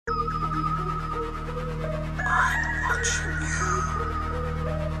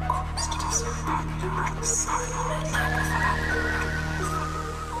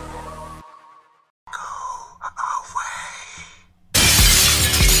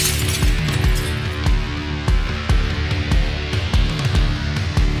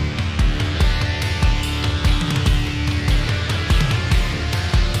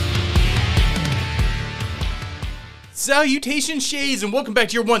Salutations, Shades, and welcome back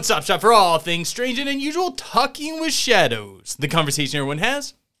to your one-stop shop for all things strange and unusual, Talking with Shadows. The conversation everyone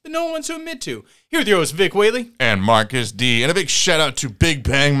has, but no one wants to admit to. Here with your host, Vic Whaley. And Marcus D. And a big shout out to Big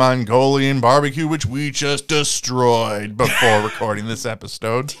Bang Mongolian Barbecue, which we just destroyed before recording this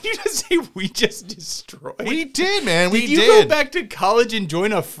episode. Did you just say we just destroyed? We did, man. We did. Did you go back to college and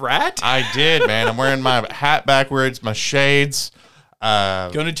join a frat? I did, man. I'm wearing my hat backwards, my shades.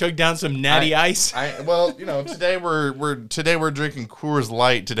 Going to chug down some natty ice? Well, you know, today we're drinking Coors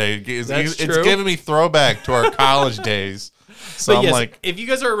Light today. It's true. giving me throwback to our college days. So but I'm like, if you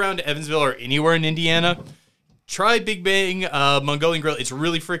guys are around Evansville or anywhere in Indiana, try Big Bang Mongolian Grill. It's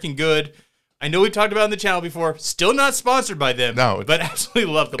really freaking good. I know we've talked about it on the channel before. Still not sponsored by them. No, but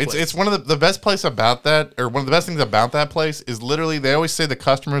absolutely love the place. It's one of the best place about that, or one of the best things about that place is literally they always say the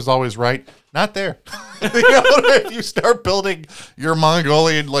customer is always right. Not there. You know, if you start building your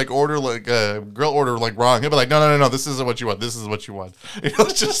Mongolian grill order wrong, he'll be like, no, this isn't what you want. This is what you want. He'll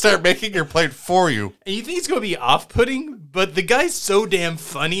just start making your plate for you. And you think it's going to be off-putting, but the guy's so damn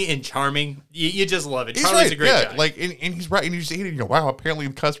funny and charming. You just love it. He's Charlie's right. a great guy. And he's right. And you just eat it and you go, wow, apparently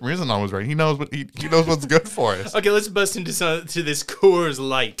the customer isn't always right. He knows what's good for us. Okay, let's bust into this Coors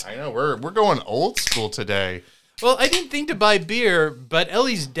Light. I know we're going old school today. Well, I didn't think to buy beer, but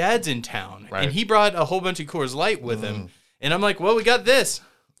Ellie's dad's in town, right. And he brought a whole bunch of Coors Light with him. And I'm like, well, we got this.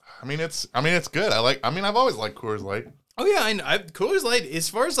 I mean, it's good. I've always liked Coors Light. Oh yeah, Coors Light, as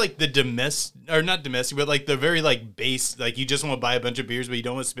far as like the not domestic, but like the very like base, like you just want to buy a bunch of beers, but you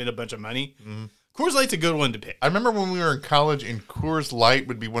don't want to spend a bunch of money. Coors Light's a good one to pick. I remember when we were in college, and Coors Light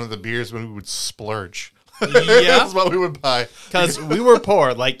would be one of the beers when we would splurge. Yeah, that's what we would buy because we were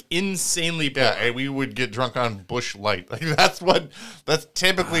poor, like insanely poor. Yeah, and we would get drunk on Busch Light. Like that's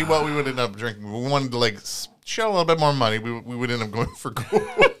typically what we would end up drinking. We wanted to like show a little bit more money. We would end up going for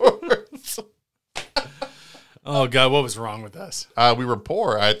Coors. Oh God, what was wrong with us? We were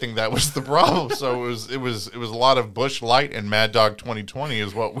poor. I think that was the problem. So it was a lot of Busch Light and Mad Dog 2020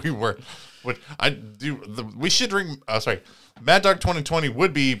 is what we were. We should drink. Mad Dog 2020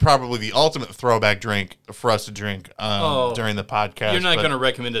 would be probably the ultimate throwback drink for us to drink during the podcast. You're not going to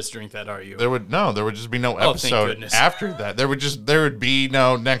recommend us drink that, are you? There would just be no episode after that. There would be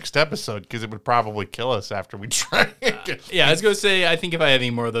no next episode because it would probably kill us after we drank. Yeah, I was going to say, I think if I have any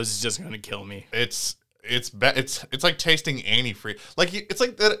more of those, it's just going to kill me. It's like tasting antifreeze. Like it's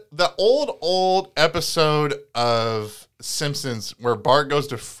like the old episode of Simpsons where Bart goes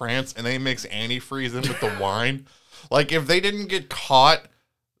to France and they mix antifreeze in with the wine. Like if they didn't get caught,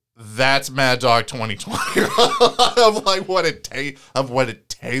 that's Mad Dog 2020 of like what it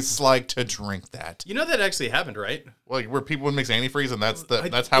tastes like to drink that. You know that actually happened, right? Well, where people would mix antifreeze and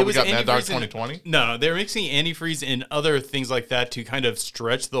that's how we got Mad Dog 2020. No, they're mixing antifreeze and other things like that to kind of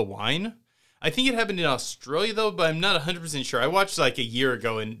stretch the wine. I think it happened in Australia though, but I'm not 100% sure. I watched like a year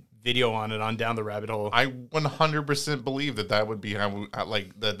ago and video on it on Down the Rabbit Hole. I 100% believe that would be how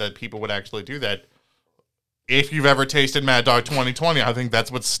that people would actually do that. If you've ever tasted Mad Dog 2020, I think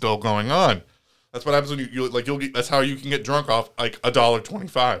that's what's still going on. That's what happens when you'll get. That's how you can get drunk off like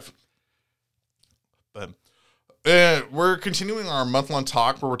 $1.25. But we're continuing our month-long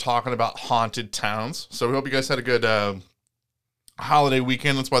talk where we're talking about haunted towns. So we hope you guys had a good holiday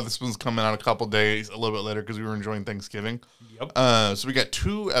weekend. That's why this one's coming out a couple days a little bit later because we were enjoying Thanksgiving. Yep. So we got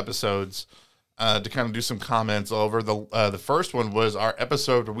 2 episodes to kind of do some comments over. The first one was our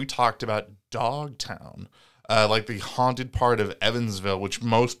episode where we talked about Dogtown. Like the haunted part of Evansville, which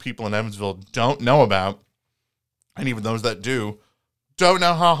most people in Evansville don't know about. And even those that do, don't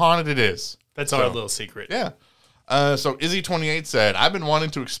know how haunted it is. That's our little secret. Yeah. So Izzy28 said, I've been wanting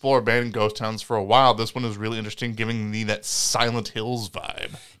to explore abandoned ghost towns for a while. This one is really interesting, giving me that Silent Hills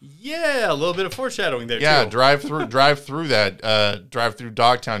vibe. Yeah, a little bit of foreshadowing there, too. drive through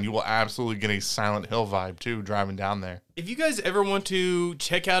Dogtown. You will absolutely get a Silent Hill vibe, too, driving down there. If you guys ever want to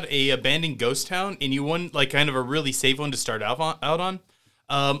check out a abandoned ghost town and you want like kind of a really safe one to start out on,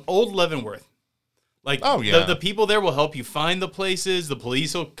 Old Leavenworth. Like, the people there will help you find the places. The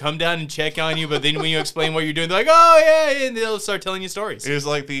police will come down and check on you, but then when you explain what you're doing, they're like, oh, yeah, and they'll start telling you stories. It's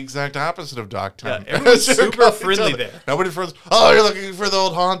like the exact opposite of Dogtown. Yeah, everyone's super friendly there. Nobody's friends. Oh, you're looking for the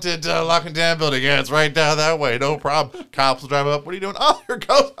old haunted Lock and Dam building. Yeah, it's right down that way. No problem. Cops will drive up. What are you doing? Oh, you're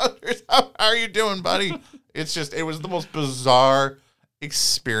ghost hunters. How are you doing, buddy? It was the most bizarre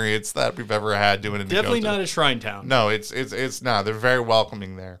experience that we've ever had doing it. Definitely not a shrine town. No, it's not. They're very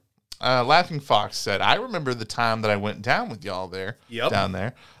welcoming there. Laughing Fox said, I remember the time that I went down with y'all there. Yep. Down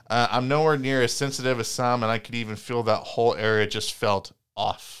there. I'm nowhere near as sensitive as some, and I could even feel that whole area just felt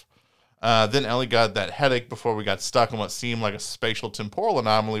off. Then Ellie got that headache before we got stuck in what seemed like a spatial temporal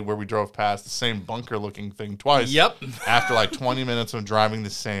anomaly where we drove past the same bunker-looking thing twice. Yep. After like 20 minutes of driving the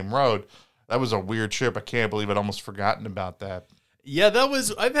same road. That was a weird trip. I can't believe I'd almost forgotten about that. Yeah,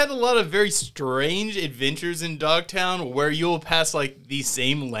 I've had a lot of very strange adventures in Dogtown where you'll pass like the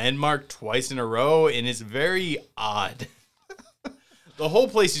same landmark twice in a row, and it's very odd. The whole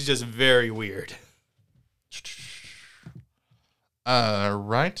place is just very weird.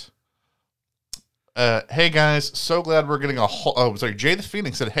 Right. Hey guys, so glad we're getting a whole. Oh, sorry. Jay the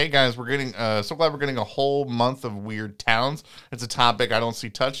Phoenix said, "Hey guys, we're getting. So glad we're getting a whole month of weird towns. It's a topic I don't see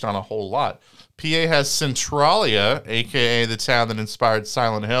touched on a whole lot. PA has Centralia, aka the town that inspired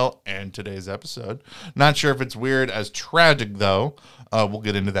Silent Hill, and today's episode. Not sure if it's weird as tragic though. We'll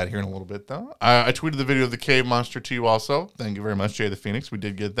get into that here in a little bit though. I tweeted the video of the cave monster to you also. Thank you very much, Jay the Phoenix. We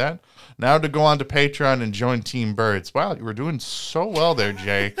did get that. Now to go on to Patreon and join Team Birds. Wow, you were doing so well there,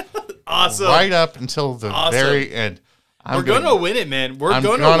 Jay." Awesome. Right up until the very end. We're going to win it, man. I'm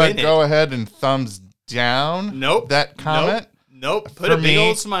going to go ahead and thumbs down that comment. Nope. Put a big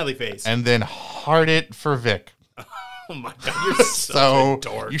old smiley face. And then heart it for Vic. Oh, my God. You're such a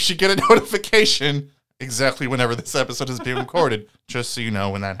dork. You should get a notification exactly whenever this episode is being recorded, just so you know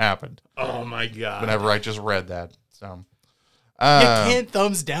when that happened. Oh, my God. Whenever I just read that. So, you can't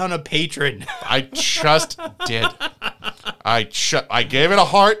thumbs down a patron. I just did. I gave it a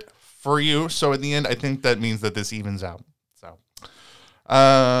heart for you, so in the end, I think that means that this evens out. So,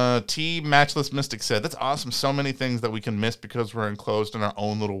 T Matchless Mystic said, "That's awesome. So many things that we can miss because we're enclosed in our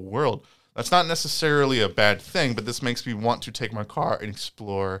own little world. That's not necessarily a bad thing, but this makes me want to take my car and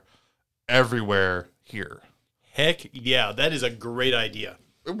explore everywhere here." Heck yeah, that is a great idea.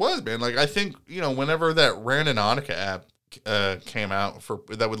 It was, man. Like, I think, whenever that Randonautica app came out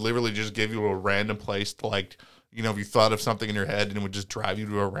that would literally just give you a random place to, like, if you thought of something in your head and it would just drive you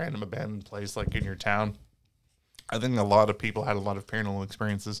to a random abandoned place like in your town. I think a lot of people had a lot of paranormal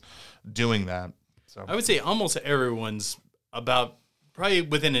experiences doing that. So I would say almost everyone's about probably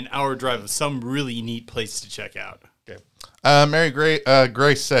within an hour drive of some really neat place to check out. Okay. Mary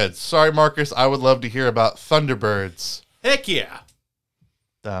Grace said, "Sorry, Marcus, I would love to hear about Thunderbirds." Heck yeah.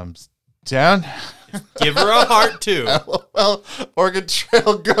 Thumbs down. Give her a heart, too. Well, Oregon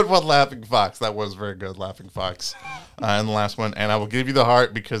Trail, good one, Laughing Fox. That was very good, Laughing Fox. And the last one, and I will give you the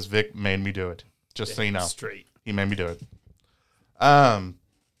heart because Vic made me do it. Just so you know. Straight. He made me do it.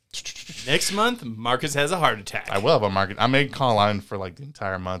 Next month, Marcus has a heart attack. I will have a Marcus. I may call in for like the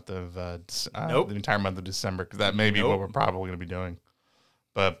entire month of December, because that may be what we're probably going to be doing.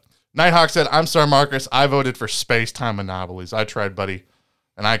 But Nighthawk said, "I'm sorry, Marcus. I voted for space-time monopolies. I tried, buddy.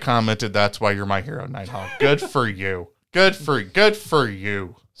 And I commented, that's why you're my hero, Nighthawk." Good for you. Good for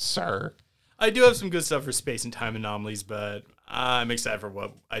you, sir. I do have some good stuff for space and time anomalies, but I'm excited for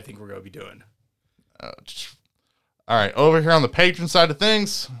what I think we're going to be doing. All right, over here on the patron side of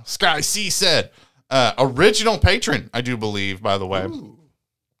things, Sky C said, original patron, I do believe, by the way. Ooh.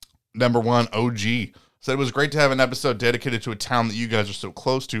 Number 1, OG. Said it was great to have an episode dedicated to a town that you guys are so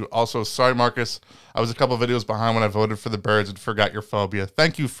close to. Also, sorry, Marcus, I was a couple videos behind when I voted for the birds and forgot your phobia.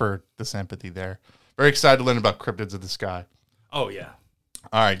 Thank you for this empathy there. Very excited to learn about cryptids of the sky. Oh, yeah.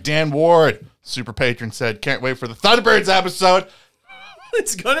 All right, Dan Ward, super patron, said, "Can't wait for the Thunderbirds episode."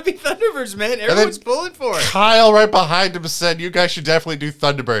 It's going to be Thunderbirds, man. Everyone's pulling for it. Kyle right behind him said, "You guys should definitely do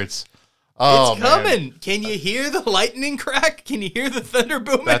Thunderbirds." Oh, it's coming. Man. Can you hear the lightning crack? Can you hear the thunder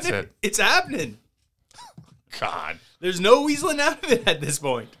booming? That's it. It's happening. God. There's no weaseling out of it at this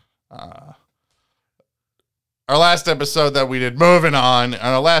point. Our last episode that we did, moving on,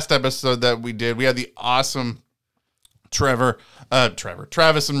 our last episode that we did, we had the awesome Travis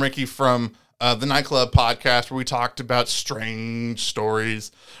and Ricky from the Nightclub podcast, where we talked about strange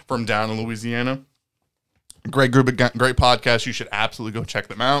stories from down in Louisiana. Great group, great podcast. You should absolutely go check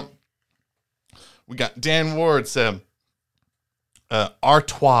them out. We got Dan Ward said,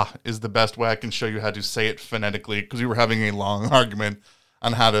 Artois is the best way I can show you how to say it phonetically, because we were having a long argument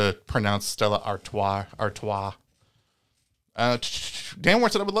on how to pronounce Stella Artois. Dan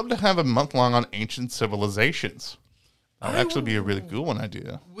Ward said, "I would love to have a month-long on ancient civilizations." That would actually be a really cool one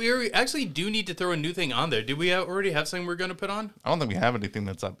idea. We actually do need to throw a new thing on there. Did we already have something we're going to put on? I don't think we have anything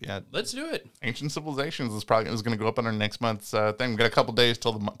that's up yet. Let's do it. Ancient Civilizations is going to go up on our next month's thing. We've got a couple days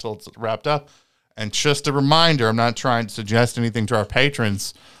till it's wrapped up. And just a reminder, I'm not trying to suggest anything to our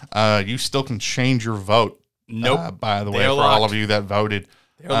patrons. You still can change your vote Nope. By the way, for all of you that voted,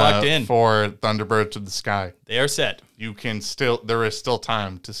 they're locked in for Thunderbirds of the Sky. They are set. There is still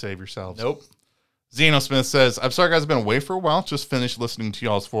time to save yourselves. Nope. Xenosmith says, I'm sorry guys, I've been away for a while. Just finished listening to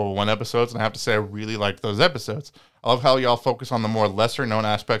y'all's 401 episodes, and I have to say I really liked those episodes. I love how y'all focus on the more lesser-known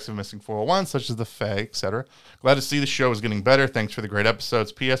aspects of Missing 401, such as the Fae, etc. Glad to see the show is getting better. Thanks for the great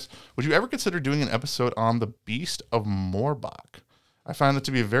episodes. P.S. Would you ever consider doing an episode on the Beast of Morbach? I find that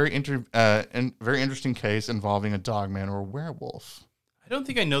to be a very interesting case involving a dogman or a werewolf. I don't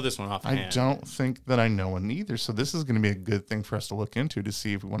think I know this one offhand. I don't think that I know one either, so this is going to be a good thing for us to look into to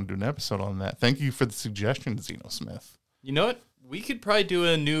see if we want to do an episode on that. Thank you for the suggestion, Xenosmith. You know what? We could probably do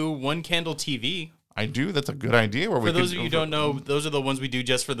a new One Candle TV. I do. That's a good idea. For those of you who don't know, those are the ones we do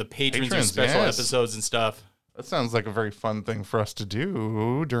just for the patrons and special episodes and stuff. That sounds like a very fun thing for us to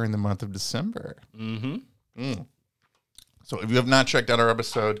do during the month of December. Mm-hmm. So if you have not checked out our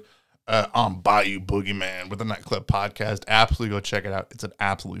episode on Bayou Boogeyman with the Nightclub Podcast, absolutely go check it out. It's an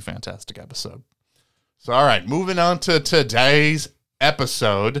absolutely fantastic episode. So, all right, moving on to today's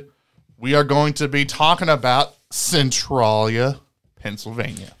episode, we are going to be talking about Centralia,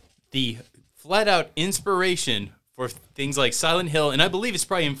 Pennsylvania. The flat-out inspiration for things like Silent Hill, and I believe it's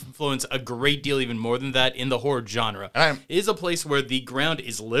probably influenced a great deal, even more than that, in the horror genre. It is a place where the ground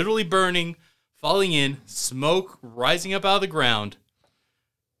is literally burning, falling in, smoke rising up out of the ground.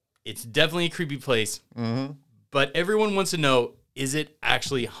 It's definitely a creepy place. Mm-hmm. But everyone wants to know, is it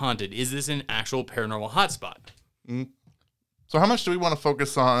actually haunted? Is this an actual paranormal hotspot? Mm-hmm. So how much do we want to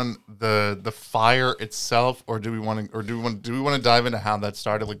focus on the fire itself, or do we want to dive into how that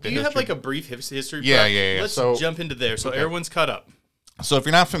started? Like, do you have like a brief history? Yeah. Let's jump into there so everyone's caught up. So if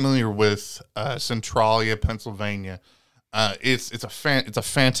you're not familiar with Centralia, Pennsylvania, it's a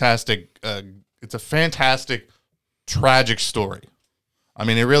fantastic tragic story. I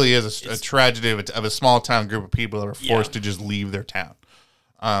mean, it really is a tragedy of a small town group of people that are forced to just leave their town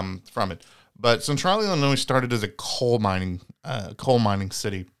from it. But Centralia, Illinois started as a coal mining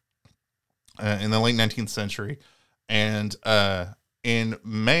city in the late 19th century, and on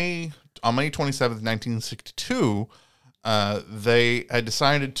May 27th, 1962, they had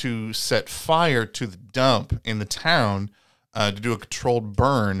decided to set fire to the dump in the town to do a controlled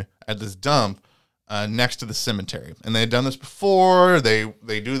burn at this dump next to the cemetery. And they had done this before. They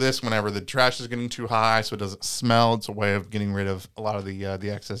do this whenever the trash is getting too high so it doesn't smell. It's a way of getting rid of a lot of the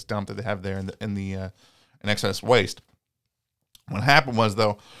excess dump that they have there in excess waste. What happened was,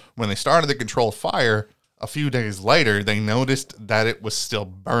 though, when they started the controlled fire, a few days later, they noticed that it was still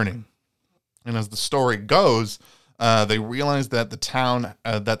burning. And as the story goes, they realized that the town,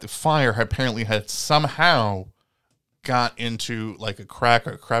 that the fire apparently had somehow got into like a crack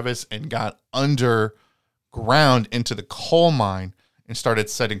or a crevice and got underground into the coal mine and started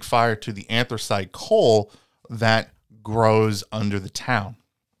setting fire to the anthracite coal that grows under the town.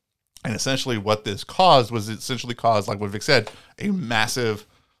 And essentially what this caused was like what Vic said, a massive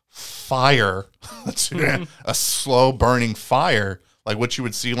fire, a slow burning fire, like what you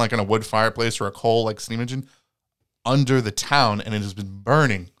would see like in a wood fireplace or a coal like steam engine under the town. And it has been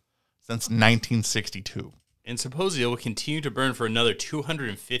burning since 1962. And supposedly it will continue to burn for another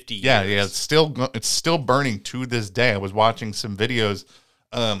 250 years. Yeah, it's still burning to this day. I was watching some videos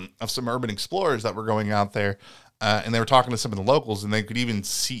of some urban explorers that were going out there, and they were talking to some of the locals, and you could even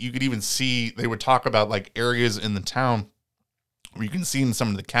see they would talk about like areas in the town where you can see in some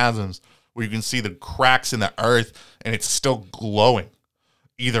of the chasms where you can see the cracks in the earth, and it's still glowing,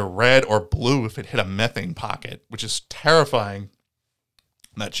 either red or blue if it hit a methane pocket, which is terrifying.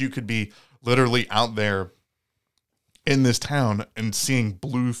 That you could be literally out there in this town and seeing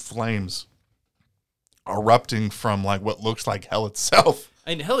blue flames erupting from like what looks like hell itself.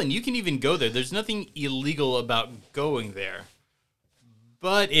 And Helen, you can even go there. There's nothing illegal about going there.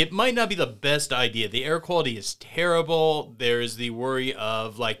 But it might not be the best idea. The air quality is terrible. There's the worry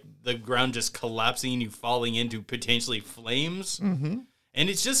of like the ground just collapsing and you falling into potentially flames. Mm-hmm. And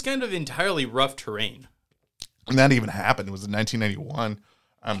it's just kind of entirely rough terrain. And that even happened. It was in 1981.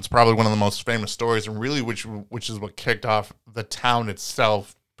 It's probably one of the most famous stories, and really which is what kicked off the town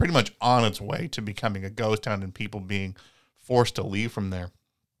itself, pretty much on its way to becoming a ghost town and people being forced to leave from there.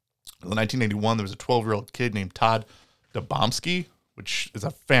 In 1981, there was a 12-year-old kid named Todd Dabomsky, which is a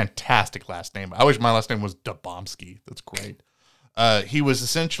fantastic last name. I wish my last name was Dabomsky. That's great. He was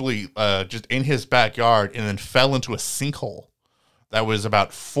essentially just in his backyard and then fell into a sinkhole that was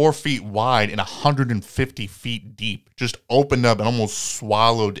about 4 feet wide and 150 feet deep, just opened up and almost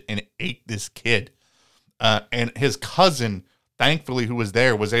swallowed and ate this kid. And his cousin, thankfully, who was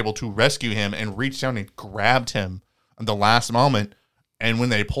there, was able to rescue him and reach down and grabbed him at the last moment And when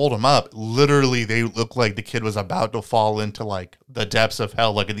they pulled him up, literally they looked like the kid was about to fall into like the depths of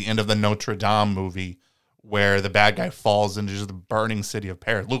hell, like at the end of the Notre Dame movie where the bad guy falls into just the burning city of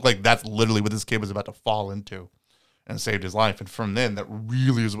Paris. Looked like that's literally what this kid was about to fall into and saved his life. And from then, that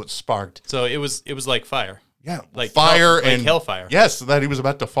really is what sparked. So it was like fire. Yeah, like fire and like hellfire. Yes, that he was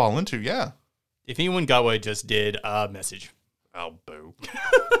about to fall into. Yeah. If anyone got what I just did, message. Oh, boo.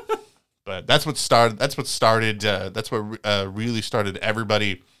 But that's what started. That's what really started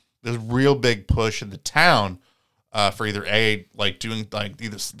everybody. This real big push in the town for either doing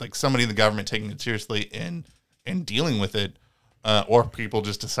either somebody in the government taking it seriously and dealing with it, or people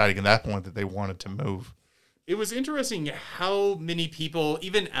just deciding at that point that they wanted to move. It was interesting how many people,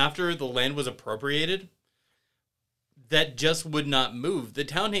 even after the land was appropriated, that just would not move. The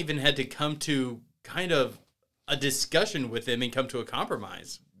town even had to come to kind of a discussion with them and come to a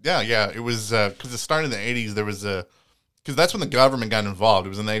compromise. Yeah. It was because it started in the 80s. There was because that's when the government got involved. It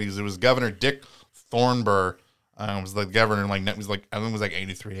was in the 80s. It was Governor Dick Thornburgh. Was the governor I think it was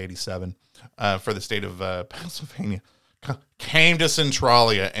 83, 87 for the state of Pennsylvania. Came to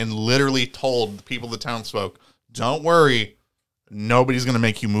Centralia and literally told the people of the townsfolk, "Don't worry, nobody's going to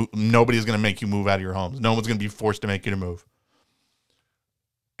make you move. Nobody's going to make you move out of your homes. No one's going to be forced to make you to move."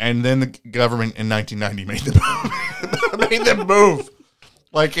 And then the government in 1990 made them move.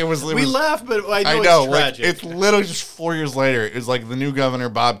 Like it was. We laugh, but I know it's tragic. It's literally just 4 years later. It was like the new governor,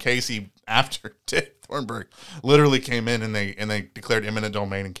 Bob Casey, after Dick Thornburgh, literally came in and they declared eminent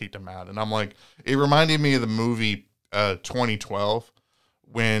domain and kicked him out. And I'm like, it reminded me of the movie 2012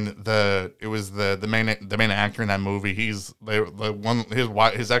 when the main actor in that movie. His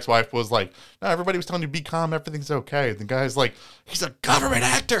ex-wife was like, "No, everybody was telling you be calm, everything's okay." The guy's like, "He's a government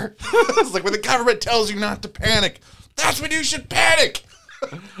actor." It's like when the government tells you not to panic, that's when you should panic.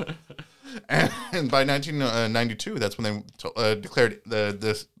 And by 1992, that's when they declared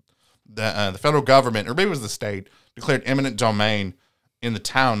the federal government, or maybe it was the state, declared eminent domain in the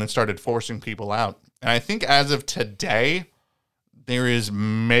town and started forcing people out. And I think as of today, there is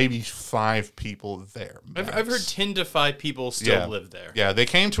maybe 5 people there. I've heard 10 to 5 people still live there. Yeah, they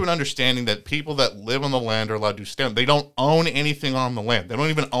came to an understanding that people that live on the land are allowed to stay. They don't own anything on the land. They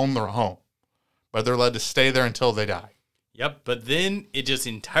don't even own their home. But they're allowed to stay there until they die. Yep, but then it just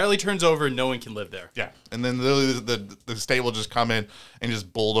entirely turns over and no one can live there. Yeah, and then the state will just come in and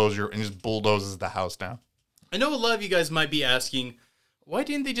just bulldozes the house down. I know a lot of you guys might be asking, why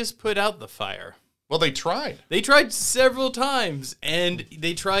didn't they just put out the fire? Well, they tried. They tried several times, and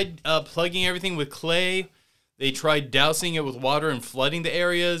they tried plugging everything with clay. They tried dousing it with water and flooding the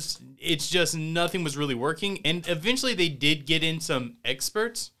areas. It's just nothing was really working. And eventually they did get in some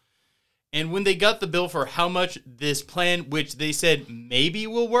experts. And when they got the bill for how much this plan, which they said maybe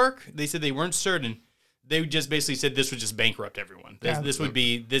will work, they said they weren't certain. They just basically said this would just bankrupt everyone.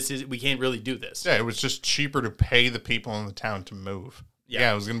 We can't really do this. Yeah, it was just cheaper to pay the people in the town to move.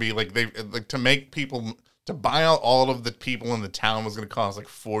 Yeah, it was going to be to make people, to buy out all of the people in the town was going to cost like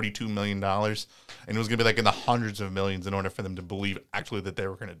 $42 million. And it was going to be like in the hundreds of millions in order for them to believe actually that they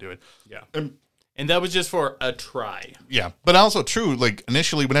were going to do it. Yeah. And that was just for a try. Yeah. But also true, like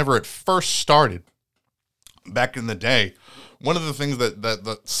initially, whenever it first started back in the day, one of the things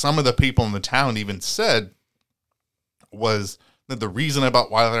that some of the people in the town even said was that the reason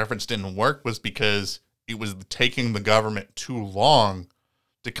about why the reference didn't work was because it was taking the government too long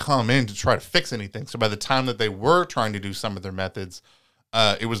to come in to try to fix anything. So by the time that they were trying to do some of their methods,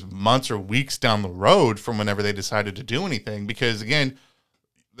 it was months or weeks down the road from whenever they decided to do anything. Because again,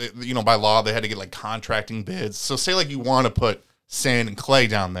 by law, they had to get like contracting bids. So say like you want to put sand and clay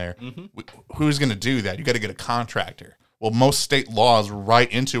down there. Mm-hmm. Who's going to do that? You got to get a contractor. Well, most state laws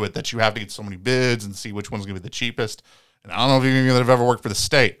write into it that you have to get so many bids and see which one's going to be the cheapest. And I don't know if any of you that have ever worked for the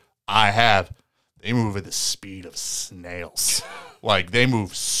state. I have. They move at the speed of snails. Like, they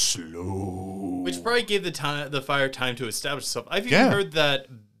move slow. Which probably gave the fire time to establish itself. I've even heard that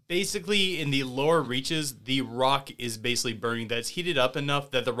basically in the lower reaches, the rock is basically burning. That's heated up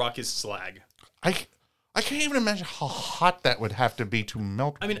enough that the rock is slag. I can't even imagine how hot that would have to be to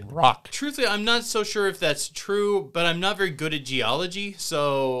melt rock. Truthfully, I'm not so sure if that's true, but I'm not very good at geology,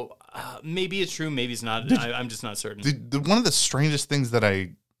 so maybe it's true, maybe it's not. I'm just not certain. One of the strangest things that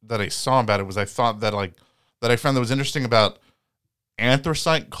I saw about it was I thought that I found that was interesting about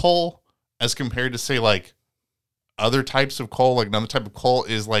anthracite coal as compared to say like other types of coal. Like another type of coal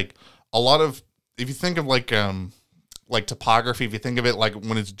is like a lot of, if you think of like topography, if you think of it like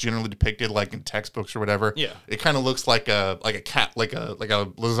when it's generally depicted like in textbooks or whatever, it kind of looks like a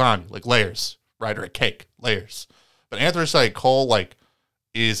lasagna, like layers, right, or a cake, layers. But anthracite coal, like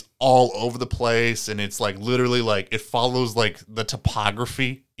is all over the place, and it's like literally like it follows like the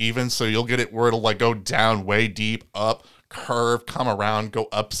topography even, so you'll get it where it'll like go down way deep, up, curve, come around, go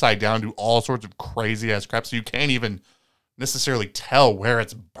upside down, do all sorts of crazy ass crap, so you can't even necessarily tell where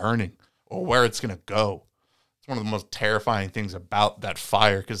it's burning or where it's gonna go. It's one of the most terrifying things about that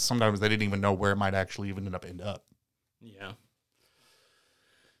fire, because sometimes they didn't even know where it might actually even end up. Yeah.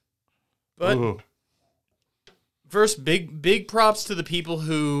 But ooh. First, big props to the people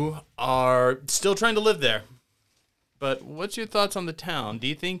who are still trying to live there. But what's your thoughts on the town? Do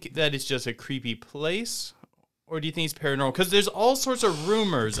you think that it's just a creepy place, or do you think it's paranormal? Because there's all sorts of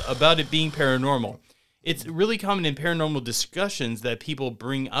rumors about it being paranormal. It's really common in paranormal discussions that people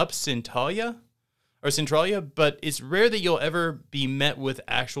bring up Centralia, but it's rare that you'll ever be met with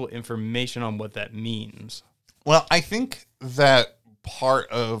actual information on what that means. Well, I think that part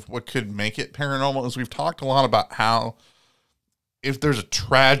of what could make it paranormal is we've talked a lot about how if there's a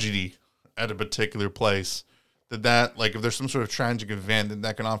tragedy at a particular place, that like if there's some sort of tragic event,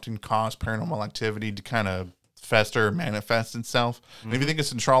 that can often cause paranormal activity to kind of fester or manifest itself. Mm-hmm. And if you think of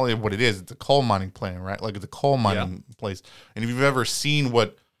Centralia, what it is, it's a coal mining plant, right? Like it's a coal mining place. And if you've ever seen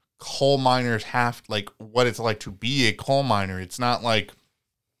what coal miners have, like what it's like to be a coal miner, it's not like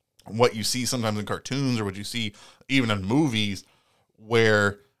what you see sometimes in cartoons or what you see even in movies,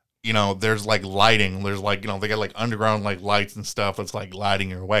 where, you know, there's like lighting, there's like, you know, they got like underground like lights and stuff that's like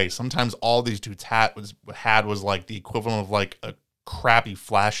lighting your way. Sometimes all these dudes had was like the equivalent of like a crappy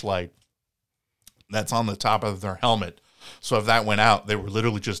flashlight that's on the top of their helmet. So if that went out, they were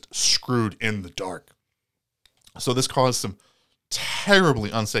literally just screwed in the dark. So this caused some terribly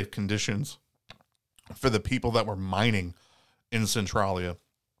unsafe conditions for the people that were mining in Centralia.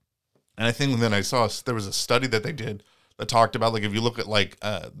 And I think then I saw there was a study that they did that talked about, like, if you look at like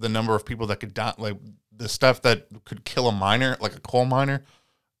the number of people that could die, like the stuff that could kill a miner, like a coal miner,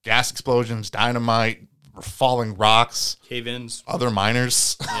 gas explosions, dynamite, falling rocks, cave-ins, other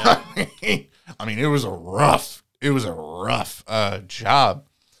miners. Yeah. I mean, it was a rough job.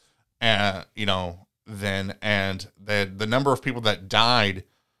 You know, then, and the number of people that died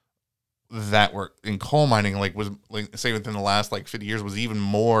that were in coal mining, like was like say within the last like 50 years was even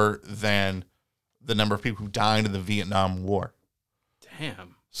more than the number of people who died in the Vietnam War.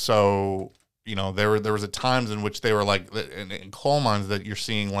 Damn. So, you know, there was a times in which they were like in coal mines that you're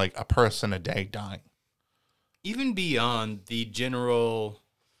seeing like a person a day dying. Even beyond the general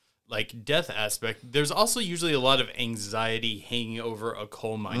like death aspect, there's also usually a lot of anxiety hanging over a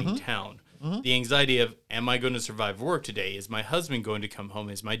coal mining town. Mm-hmm. The anxiety of, am I going to survive work today? Is my husband going to come home?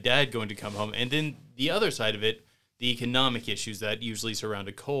 Is my dad going to come home? And then the other side of it, the economic issues that usually surround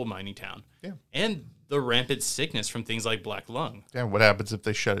a coal mining town. Yeah. And the rampant sickness from things like black lung. Yeah, what happens if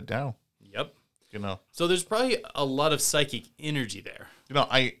they shut it down? Yep. You know. So there's probably a lot of psychic energy there. You know,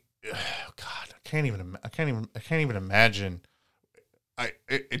 I can't even imagine.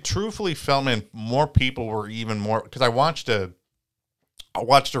 It truthfully felt, man, more people were even more, because I watched a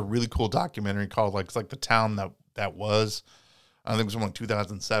really cool documentary called like, it's like The Town That Was. I think it was from like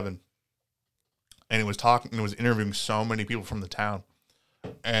 2007. And it was interviewing so many people from the town.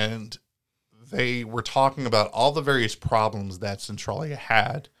 And they were talking about all the various problems that Centralia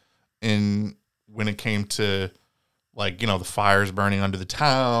had when it came to, like, you know, the fires burning under the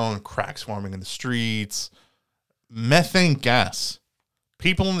town, cracks forming in the streets, methane gas.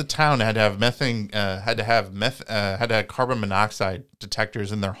 People in the town had to have carbon monoxide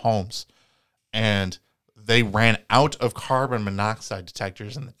detectors in their homes, and they ran out of carbon monoxide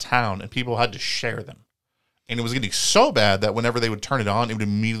detectors in the town, and people had to share them. And it was getting so bad that whenever they would turn it on, it would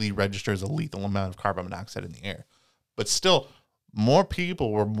immediately register as a lethal amount of carbon monoxide in the air. But still, more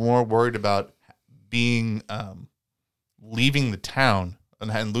people were more worried about being leaving the town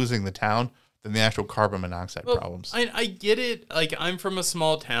and losing the town than the actual carbon monoxide problems. I get it. Like, I'm from a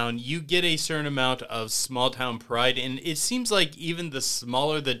small town. You get a certain amount of small town pride, and it seems like even the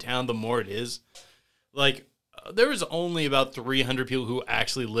smaller the town, the more it is. Like, there was only about 300 people who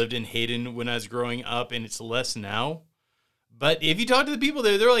actually lived in Hayden when I was growing up, and it's less now. But if you talk to the people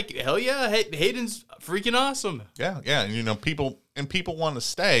there, they're like, hell yeah, Hayden's freaking awesome. Yeah, and you know, people want to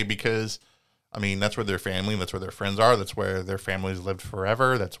stay because, I mean, that's where their family, that's where their friends are, that's where their families lived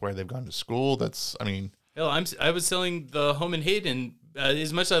forever, that's where they've gone to school. Hell, I was selling the home in Hayden.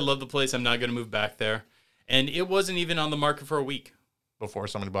 As much as I love the place, I'm not going to move back there. And it wasn't even on the market for a week before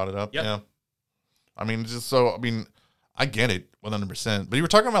somebody bought it up. Yep. Yeah. I mean, I get it 100%. But you were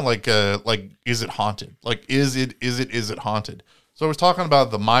talking about like, is it haunted? Like, is it haunted? So I was talking about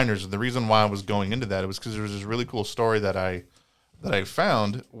the miners, and the reason why I was going into that, it was because there was this really cool story that I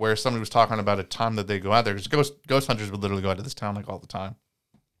found where somebody was talking about a time that they go out there. Because ghost hunters would literally go out to this town like all the time.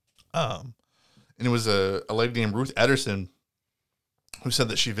 And it was a lady named Ruth Ederson who said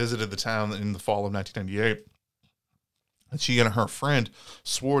that she visited the town in the fall of 1998. And she and her friend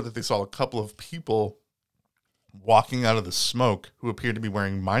swore that they saw a couple of people walking out of the smoke who appeared to be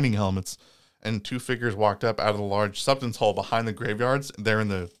wearing mining helmets, and 2 figures walked up out of the large substance hole behind the graveyards there in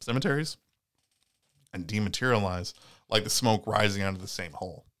the cemeteries and dematerialized, like the smoke rising out of the same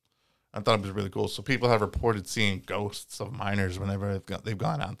hole. I thought it was really cool. So people have reported seeing ghosts of miners whenever they've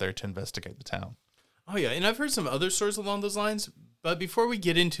gone out there to investigate the town. Oh, yeah, and I've heard some other stories along those lines, but before we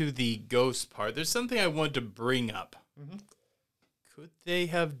get into the ghost part, there's something I wanted to bring up. Mm-hmm. Could they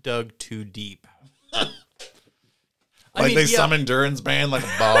have dug too deep? Summoned Durin's band like a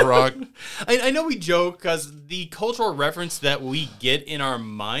Balrog? I know we joke because the cultural reference that we get in our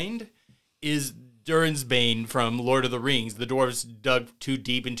mind is Durin's Bane from Lord of the Rings. The dwarves dug too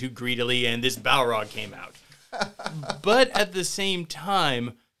deep and too greedily, and this Balrog came out. But at the same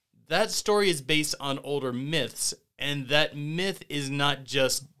time, that story is based on older myths, and that myth is not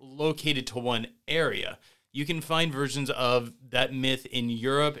just located to one area. You can find versions of that myth in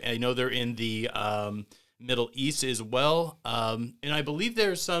Europe. I know they're in the Middle East as well. And I believe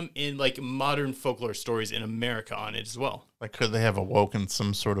there's some in like modern folklore stories in America on it as well. Like, could they have awoken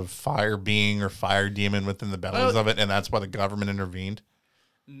some sort of fire being or fire demon within the bellies of it, and that's why the government intervened?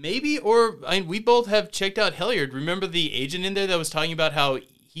 Maybe, or we both have checked out Helliard. Remember the agent in there that was talking about how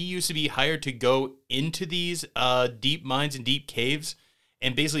he used to be hired to go into these deep mines and deep caves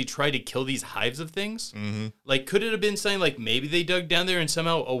and basically try to kill these hives of things? Mm-hmm. Like, could it have been something like maybe they dug down there and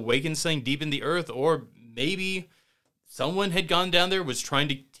somehow awakened something deep in the earth, or maybe someone had gone down there, was trying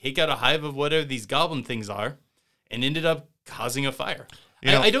to take out a hive of whatever these goblin things are, and ended up causing a fire.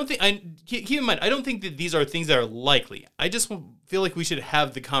 I don't think. Keep in mind, I don't think that these are things that are likely. I just feel like we should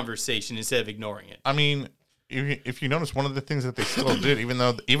have the conversation instead of ignoring it. I mean, if you notice, one of the things that they still did, even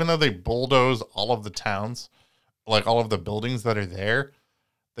though they bulldoze all of the towns, like all of the buildings that are there,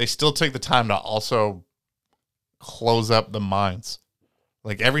 they still take the time to also close up the mines.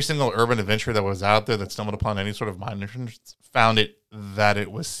 Like every single urban adventurer that was out there that stumbled upon any sort of mine entrance found that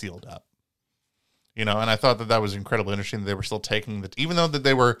it was sealed up. And I thought that was incredibly interesting that they were still taking even though that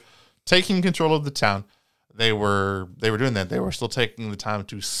they were taking control of the town, they were doing that. They were still taking the time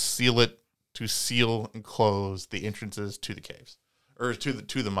to seal and close the entrances to the caves or to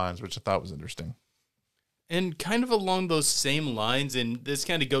the mines, which I thought was interesting. And kind of along those same lines, and this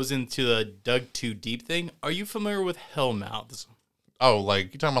kind of goes into the dug too deep thing. Are you familiar with hellmouths? Oh,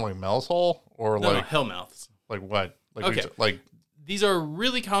 like you talking about like Mel's Hole or no, hellmouths? Like what? Okay. These are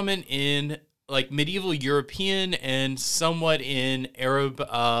really common in like medieval European and somewhat in Arab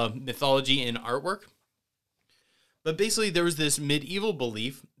mythology and artwork. But basically, there was this medieval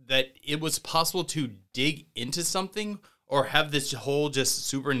belief that it was possible to dig into something or have this hole just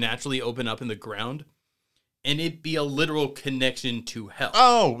supernaturally open up in the ground, and it be a literal connection to hell.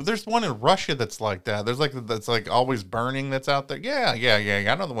 Oh, there's one in Russia that's like that. There's that's like always burning that's out there. Yeah.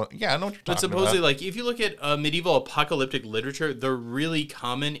 I know the one. Yeah, I know what you're talking about. But supposedly, like, if you look at medieval apocalyptic literature, they're really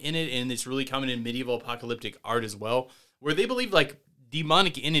common in it, and it's really common in medieval apocalyptic art as well, where they believe, like,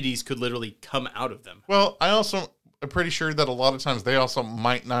 demonic entities could literally come out of them. Well, I also am pretty sure that a lot of times they also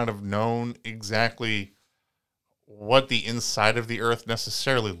might not have known exactly what the inside of the earth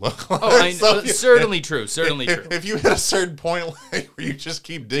necessarily looked like. Oh, certainly true. If you hit a certain point where you just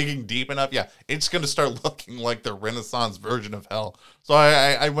keep digging deep enough, it's going to start looking like the Renaissance version of hell. So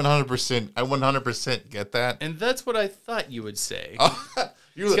I 100% get that. And that's what I thought you would say.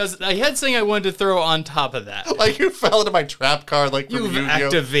 Because I had something I wanted to throw on top of that. Like you fell into my trap card. Like you've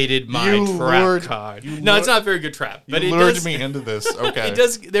activated my trap card. No, it's not a very good trap. But it lured me into this. Okay. It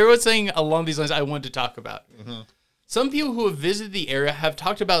does. There was something along these lines I wanted to talk about. Mm-hmm. Some people who have visited the area have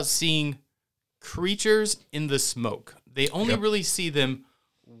talked about seeing creatures in the smoke. They only really see them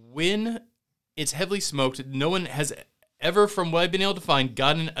when it's heavily smoked. No one has ever, from what I've been able to find,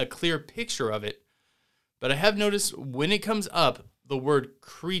 gotten a clear picture of it. But I have noticed when it comes up, the word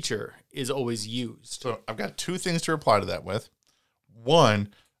creature is always used. So I've got 2 things to reply to that with. One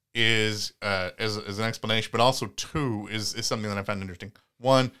is as an explanation, but also 2 is something that I found interesting.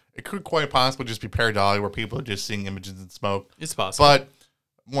 One, it could quite possibly just be pareidolia, where people are just seeing images in smoke. It's possible. But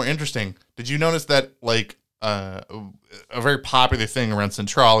more interesting, did you notice that like a very popular thing around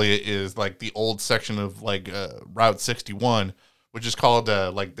Centralia is like the old section of like Route 61, which is called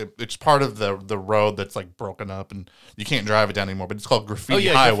it's part of the road that's like broken up and you can't drive it down anymore, but it's called Graffiti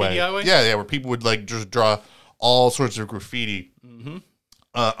Highway. Yeah, where people would like just draw all sorts of graffiti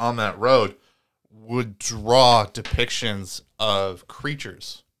on that road, would draw depictions of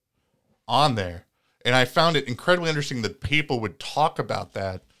creatures on there. And I found it incredibly interesting that people would talk about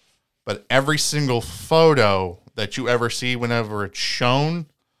that But every single photo that you ever see, whenever it's shown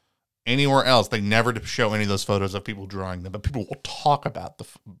anywhere else, they never show any of those photos of people drawing them. But people will talk about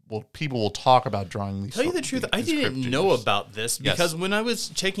drawing these. Tell you the truth, I didn't know about this because when I was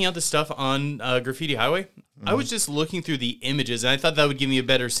checking out the stuff on Graffiti Highway, I was just looking through the images, and I thought that would give me a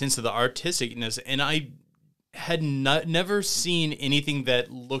better sense of the artisticness, and I had never seen anything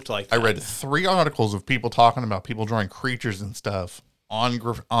that looked like that. I read 3 articles of people talking about people drawing creatures and stuff on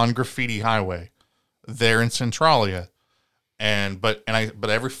Graffiti Highway there in Centralia. But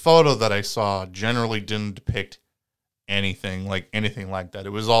every photo that I saw generally didn't depict anything like that.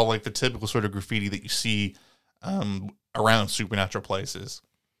 It was all like the typical sort of graffiti that you see around supernatural places.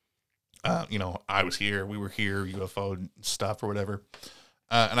 I was here, we were here, UFO stuff or whatever.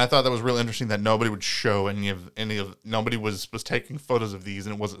 And I thought that was really interesting that nobody would show nobody was taking photos of these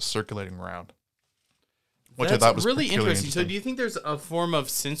and it wasn't circulating around. Which That's I thought was really interesting. So do you think there's a form of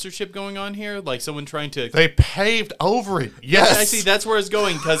censorship going on here? Like someone trying to... They paved over it. Yes. Actually, that's where it's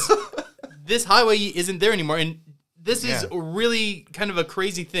going because this highway isn't there anymore. And this is really kind of a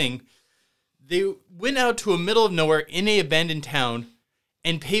crazy thing. They went out to a middle of nowhere in a abandoned town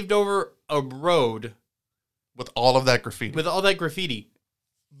and paved over a road. With all of that graffiti.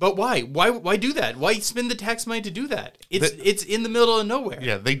 But why? Why do that? Why spend the tax money to do that? It's in the middle of nowhere.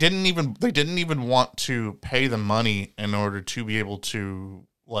 Yeah, they didn't even want to pay the money in order to be able to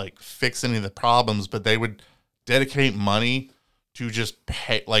like fix any of the problems, but they would dedicate money to just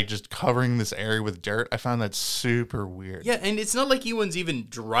covering this area with dirt. I found that super weird. Yeah, and it's not like anyone's even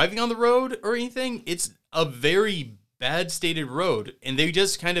driving on the road or anything. It's a very bad stated road, and they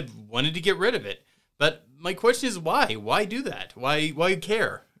just kind of wanted to get rid of it. But my question is why? Why do that? Why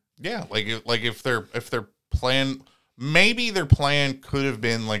care? Yeah, like if their plan, maybe their plan could have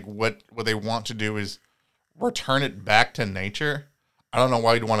been like what they want to do is return it back to nature. I don't know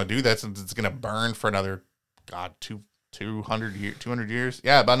why you'd want to do that since it's going to burn for another 200 years.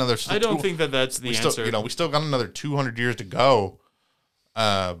 Yeah, about another. I don't think that's the answer. We still got another 200 years to go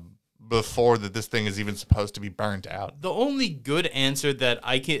before this thing is even supposed to be burnt out. The only good answer that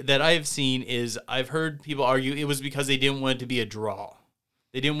I have seen is I've heard people argue it was because they didn't want it to be a draw.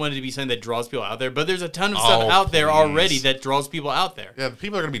 They didn't want it to be something that draws people out there, but there's a ton of stuff out there already that draws people out there. Yeah,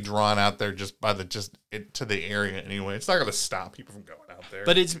 people are going to be drawn out there just to the area anyway. It's not going to stop people from going out there.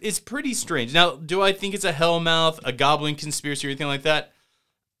 But it's pretty strange. Now, do I think it's a Hellmouth, a Goblin conspiracy, or anything like that?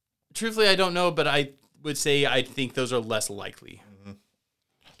 Truthfully, I don't know, but I would say I think those are less likely.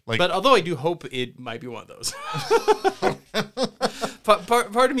 Mm-hmm. But although I do hope it might be one of those.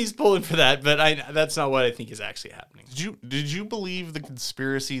 Part of me is pulling for that, but that's not what I think is actually happening. Did you believe the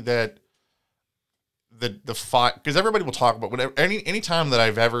conspiracy that the fight? Because everybody will talk about whatever. Any time that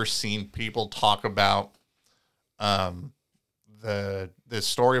I've ever seen people talk about the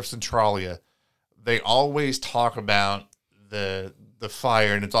story of Centralia, they always talk about the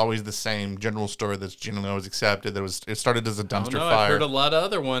fire, and it's always the same general story that's generally always accepted. It started as a dumpster fire. I've heard a lot of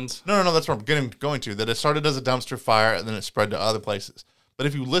other ones. No, that's what I'm going to. That it started as a dumpster fire, and then it spread to other places. But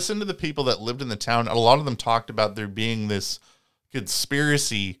if you listen to the people that lived in the town, a lot of them talked about there being this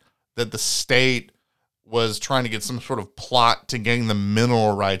conspiracy that the state was trying to get some sort of plot to gain the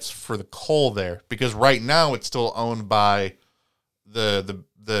mineral rights for the coal there. Because right now it's still owned by the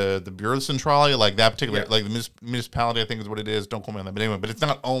Bureau of Centralia, like that particular, like the municipality, I think is what it is. Don't quote me on that. But anyway, but it's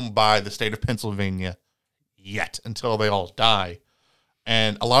not owned by the state of Pennsylvania yet until they all die.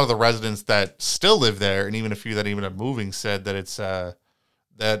 And a lot of the residents that still live there, and even a few that even are moving, said that it's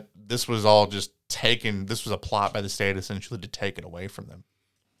that this was all just taken. This was a plot by the state essentially to take it away from them.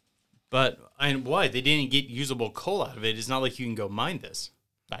 But why? They didn't get usable coal out of it. It's not like you can go mine this.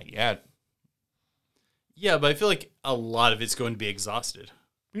 Not yet. Yeah, but I feel like a lot of it's going to be exhausted.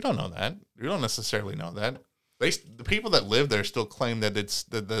 We don't know that. We don't necessarily know that. The people that live there still claim that it's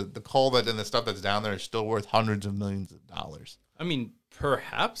the coal and the stuff that's down there is still worth hundreds of millions of dollars. I mean,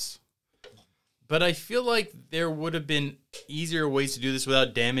 perhaps. But I feel like there would have been easier ways to do this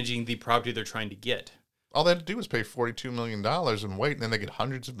without damaging the property they're trying to get. All they had to do was pay $42 million and wait, and then they get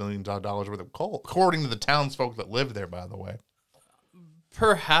hundreds of millions of dollars worth of coal, according to the townsfolk that live there, by the way.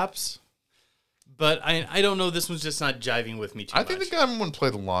 Perhaps. But I don't know. This one's just not jiving with me too much. I think the government would play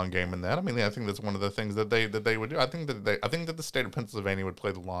the long game in that. I mean, I think that's one of the things that they would do. I think that the state of Pennsylvania would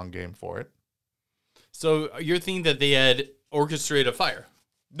play the long game for it. So you're thinking that they had orchestrated a fire?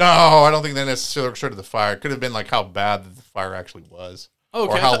 No, I don't think they necessarily orchestrated the fire. It could have been like how bad the fire actually was.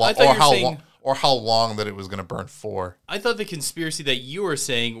 Okay, or how long that it was going to burn for. I thought the conspiracy that you were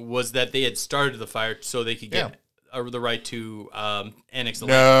saying was that they had started the fire so they could get the right to annex the land.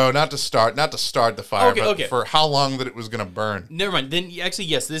 No, not to start the fire. Okay. For how long that it was going to burn. Never mind. Then actually,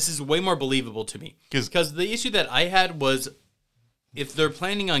 yes, this is way more believable to me. Because the issue that I had was, if they're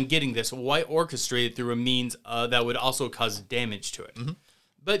planning on getting this, why orchestrate it through a means that would also cause damage to it? Mm-hmm.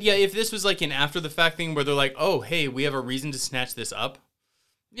 But yeah, if this was like an after the fact thing where they're like, oh, hey, we have a reason to snatch this up.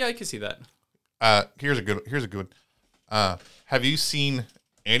 Yeah, I can see that. Here's a good one. Have you seen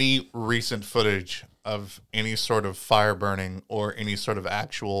any recent footage of any sort of fire burning or any sort of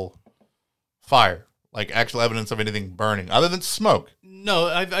actual fire? Like actual evidence of anything burning other than smoke? No,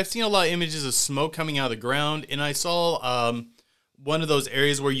 I've seen a lot of images of smoke coming out of the ground, and I saw one of those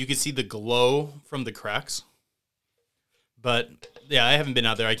areas where you could see the glow from the cracks. But yeah, I haven't been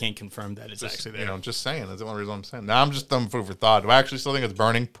out there. I can't confirm that it's actually there. Just saying. That's the only reason I'm saying. Now I'm just throwing food for thought. Do I actually still think it's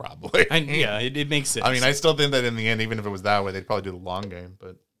burning? Probably. It makes sense. I mean, I still think that in the end, even if it was that way, they'd probably do the long game.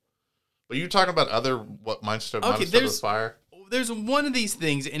 But you're talking about other monster with fire? There's one of these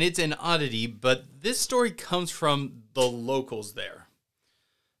things, and it's an oddity, but this story comes from the locals there.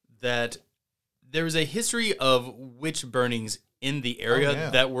 That there is a history of witch burnings in the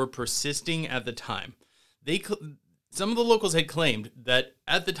area that were persisting at the time. Some of the locals had claimed that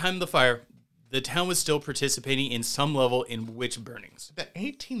at the time of the fire, the town was still participating in some level in witch burnings. The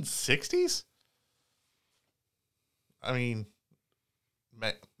 1860s? I mean,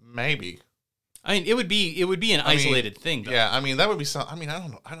 maybe. I mean, it would be an isolated thing, though. Yeah, I mean, that would be some. I mean, I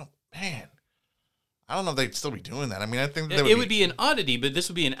don't know. I don't know if they'd still be doing that. I mean, I think it would be an oddity, but this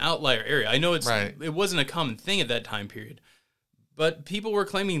would be an outlier area. I know it wasn't a common thing at that time period, but people were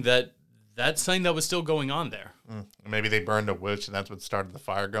claiming that that's something that was still going on there. Maybe they burned a witch, and that's what started the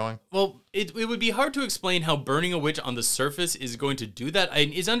fire going. Well, it would be hard to explain how burning a witch on the surface is going to do that.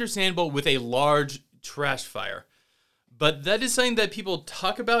 It's understandable with a large trash fire, but that is something that people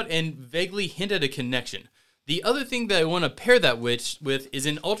talk about and vaguely hint at a connection. The other thing that I want to pair that with is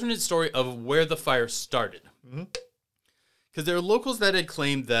an alternate story of where the fire started. Because there are locals that had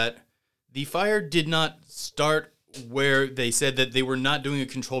claimed that the fire did not start where they said that they were not doing a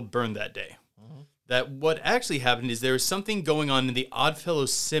controlled burn that day. That what actually happened is there was something going on in the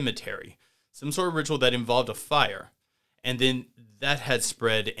Oddfellows Cemetery, some sort of ritual that involved a fire, and then that had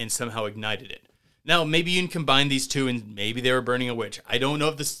spread and somehow ignited it. Now, maybe you can combine these two, and maybe they were burning a witch. I don't know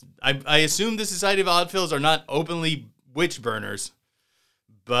if this... I assume the Society of Oddfellows are not openly witch burners,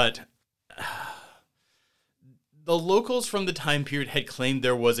 but the locals from the time period had claimed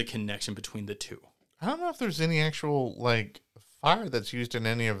there was a connection between the two. I don't know if there's any actual, fire that's used in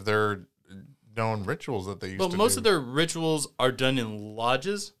any of their known rituals that they used to do. Well, most of their rituals are done in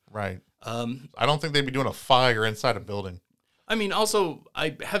lodges. Right. I don't think they'd be doing a fire inside a building. I mean, also,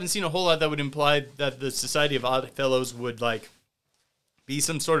 I haven't seen a whole lot that would imply that the Society of Oddfellows would, be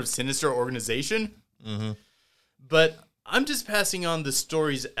some sort of sinister organization. Mm-hmm. But I'm just passing on the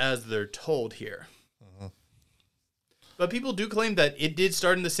stories as they're told here. Mm-hmm. But people do claim that it did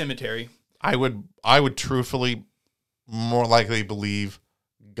start in the cemetery. I would truthfully more likely believe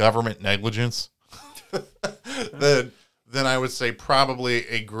government negligence than I would say probably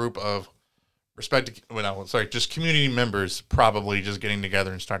a group of just community members probably just getting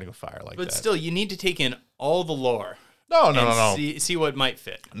together and starting a fire like that. But still, you need to take in all the lore. No. See what might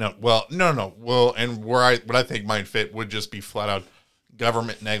fit. No. Well, and what I think might fit would just be flat out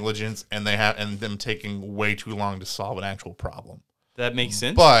government negligence, and them taking way too long to solve an actual problem. That makes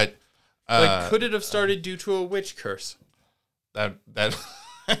sense. But could it have started due to a witch curse? That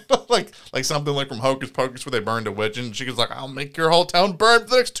like something like from Hocus Pocus where they burned a witch and she was like, "I'll make your whole town burn for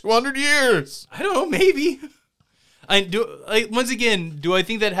the next 200 years." I don't know, maybe. Once again, do I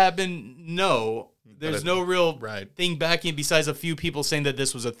think that happened? No. There's no real thing backing besides a few people saying that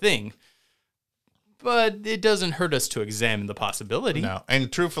this was a thing. But it doesn't hurt us to examine the possibility. No,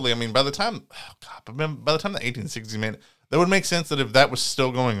 and truthfully, I mean, by the time the 1860s, man, that would make sense that if that was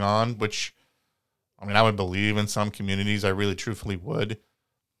still going on, which, I mean, I would believe in some communities, I really truthfully would,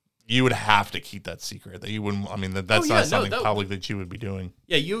 you would have to keep that secret. That you wouldn't, I mean, that's not something public that you would be doing.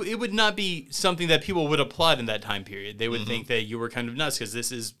 Yeah, it would not be something that people would applaud in that time period. They would think that you were kind of nuts because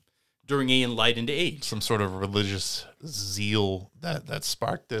this is during an enlightened age. Some sort of religious zeal that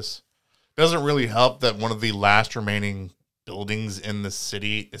sparked this. Doesn't really help that one of the last remaining buildings in the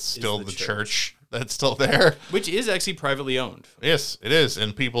city is still the church that's still there, which is actually privately owned. Yes, it is,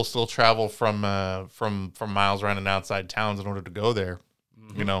 and people still travel from miles around and outside towns in order to go there.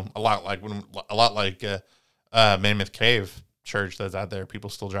 Mm-hmm. You know, a lot like Mammoth Cave Church that's out there. People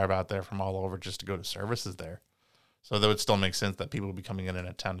still drive out there from all over just to go to services there. So that would still make sense that people would be coming in and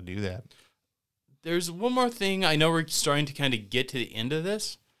out of town to do that. There's one more thing. I know we're starting to kind of get to the end of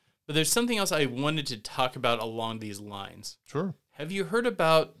this, But there's something else I wanted to talk about along these lines. Sure. Have you heard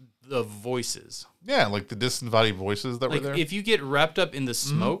about the voices? Yeah, like the disembodied voices that were there. If you get wrapped up in the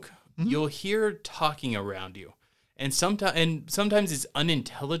smoke, you'll hear talking around you. And sometimes it's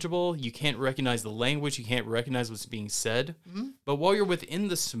unintelligible. You can't recognize the language. You can't recognize what's being said. But while you're within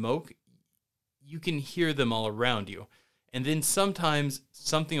the smoke, you can hear them all around you. And then sometimes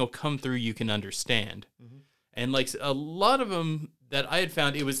something will come through you can understand. And like a lot of them that I had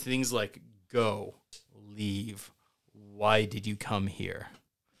found, it was things like go, leave, why did you come here?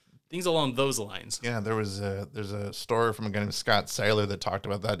 Things along those lines. Yeah, there's a story from a guy named Scott Saylor that talked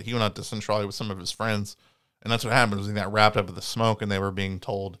about that. He went out to Centralia with some of his friends. And that's what happened, was he got wrapped up in the smoke, and they were being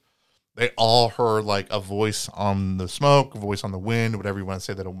told, they all heard like a voice on the smoke, a voice on the wind, whatever you want to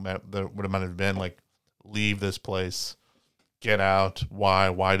say that would have might have been, like, leave this place, get out,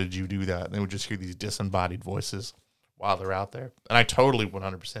 why did you do that? And they would just hear these disembodied voices while they're out there. And I totally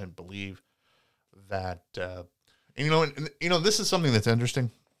 100% believe that, and this is something that's interesting.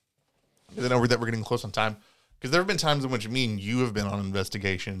 I know that we're getting close on time. Because there have been times in which me and you have been on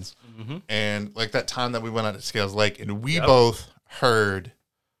investigations, and like that time that we went out to Scales Lake, and we both heard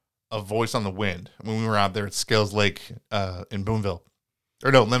a voice on the wind when we were out there at Scales Lake in Boonville.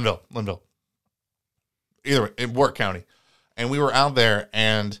 Or no, Linville. Either way, in Warwick County. And we were out there,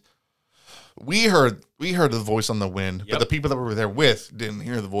 and we heard the voice on the wind, but the people that we were there with didn't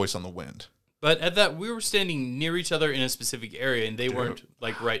hear the voice on the wind. But at that, we were standing near each other in a specific area, and they weren't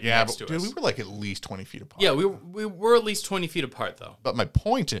like right next to us. We were like at least 20 feet apart. Yeah, we were at least 20 feet apart, though. But my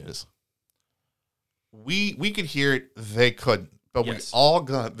point is, we could hear it, they couldn't. But we all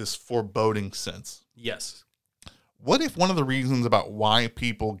got this foreboding sense. Yes. What if one of the reasons about why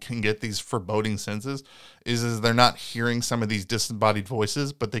people can get these foreboding senses is they're not hearing some of these disembodied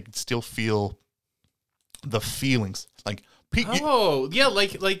voices, but they can still feel the feelings, like. Like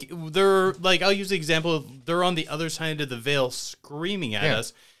they're like, I'll use the example, they're on the other side of the veil screaming at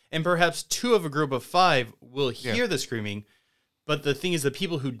us, and perhaps two of a group of 5 will hear the screaming, but the thing is, the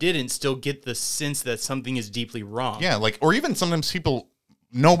people who didn't still get the sense that something is deeply wrong. Yeah, like, or even sometimes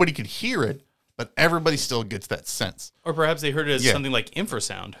nobody could hear it, but everybody still gets that sense. Or perhaps they heard it as something like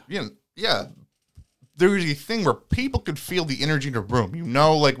infrasound. Yeah. There's a thing where people could feel the energy in a room.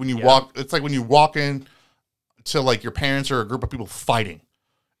 Like when you walk, it's like when you walk in to like your parents or a group of people fighting,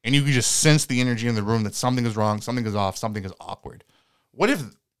 and you can just sense the energy in the room that something is wrong, something is off, something is awkward. What if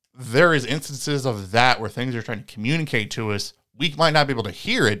there is instances of that where things are trying to communicate to us? We might not be able to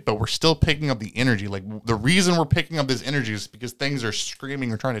hear it, but we're still picking up the energy. Like, the reason we're picking up this energy is because things are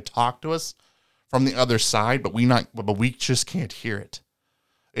screaming or trying to talk to us from the other side, but we just can't hear it.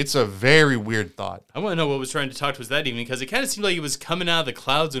 It's a very weird thought. I want to know what was trying to talk to us that evening, because it kind of seemed like it was coming out of the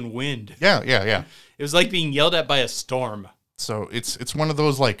clouds and wind. Yeah. It was like being yelled at by a storm. So it's one of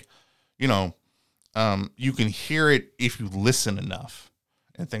those, like, you can hear it if you listen enough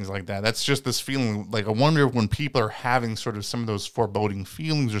and things like that. That's just this feeling. Like, I wonder if when people are having sort of some of those foreboding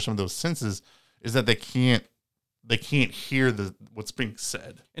feelings or some of those senses, is that they can't hear what's being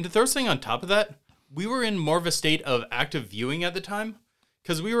said. And to throw something on top of that, we were in more of a state of active viewing at the time,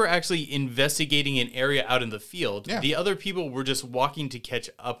 because we were actually investigating an area out in the field. Yeah. The other people were just walking to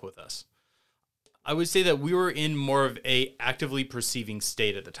catch up with us. I would say that we were in more of a actively perceiving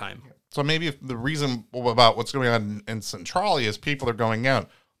state at the time. So maybe if the reason about what's going on in Centralia is people are going out.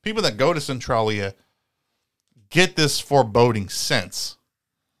 People that go to Centralia get this foreboding sense.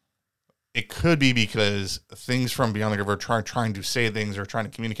 It could be because things from beyond the river are trying to say things or trying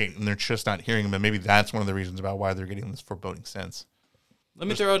to communicate, and they're just not hearing them. And maybe that's one of the reasons about why they're getting this foreboding sense. Let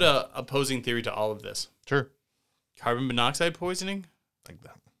me throw out an opposing theory to all of this. Sure. Carbon monoxide poisoning? Like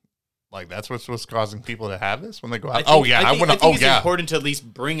that. Like, that's what's causing people to have this when they go out? I think it's important to at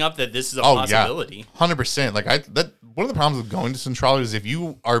least bring up that this is a possibility. 100%. Like, one of the problems with going to Centralia is if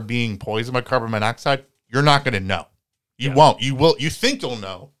you are being poisoned by carbon monoxide, you're not going to know. You won't. You will. You think you'll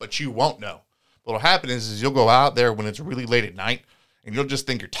know, but you won't know. What'll happen is you'll go out there when it's really late at night, and you'll just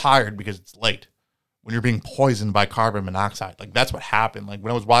think you're tired because it's late when you're being poisoned by carbon monoxide. Like, that's what happened. Like,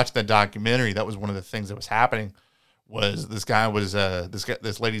 when I was watching that documentary, that was one of the things that was happening. Was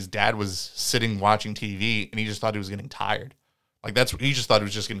this lady's dad was sitting watching TV, and he just thought he was getting tired. Like, he just thought he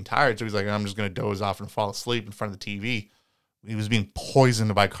was just getting tired. So he's like, I'm just going to doze off and fall asleep in front of the TV. He was being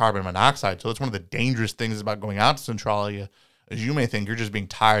poisoned by carbon monoxide. So it's one of the dangerous things about going out to Centralia, is you may think you're just being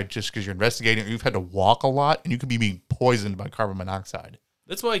tired just because you're investigating, or you've had to walk a lot, and you could be being poisoned by carbon monoxide.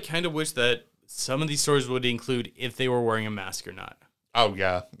 That's why I kind of wish that some of these stories would include if they were wearing a mask or not. Oh,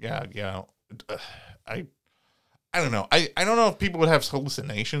 yeah. I don't know. I don't know if people would have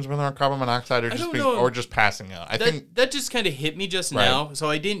hallucinations when they're on carbon monoxide or just passing out. I think that just kind of hit me just now. So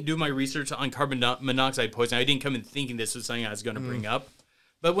I didn't do my research on carbon monoxide poisoning. I didn't come in thinking this was something I was going to bring up.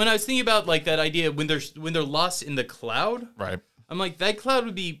 But when I was thinking about like that idea when they're lost in the cloud, right? I'm like that cloud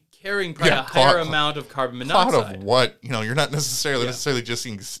would be carrying probably a higher amount of carbon monoxide. Cloud of what? You're not necessarily just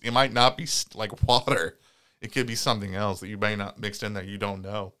seeing. It might not be like water. It could be something else that you may not mixed in there. You don't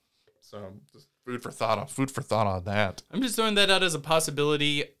know. So just food for thought on that. I'm just throwing that out as a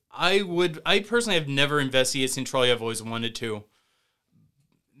possibility. I personally have never investigated Centralia. I've always wanted to.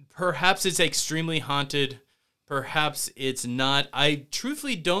 Perhaps it's extremely haunted. Perhaps it's not. I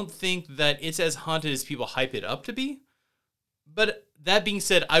truthfully don't think that it's as haunted as people hype it up to be. But that being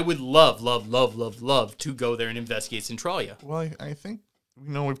said, I would love to go there and investigate Centralia. Well, I think,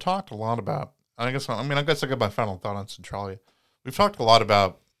 we've talked a lot about, I guess I got my final thought on Centralia. We've talked a lot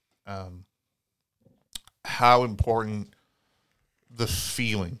about how important the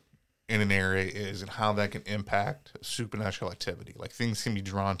feeling in an area is and how that can impact supernatural activity. Like things can be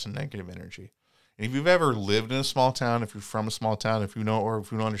drawn to negative energy. And if you've ever lived in a small town, if you're from a small town, if you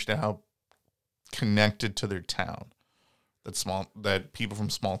don't understand how connected to their town that people from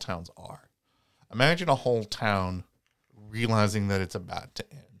small towns are, imagine a whole town realizing that it's about to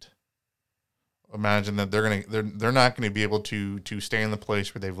end. Imagine that they're not going to be able to stay in the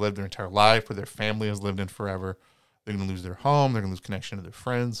place where they've lived their entire life, where their family has lived in forever. They're going to lose their home. They're going to lose connection to their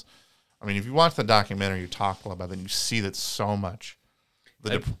friends. I mean, if you watch the documentary, you talk about that, and you see that so much.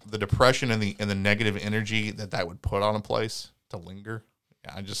 The depression and the negative energy that would put on a place to linger.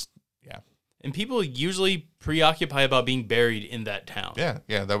 Yeah. And people usually preoccupy about being buried in that town. Yeah.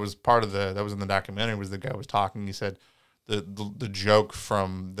 That was in the documentary. Was the guy was talking. He said the joke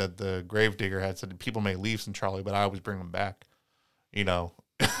from that the gravedigger had said people may leave Centralia, but I always bring them back. Yep.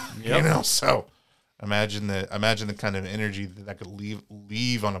 So imagine the kind of energy that could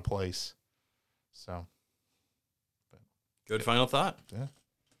leave on a place. So. Good final thought. Yeah.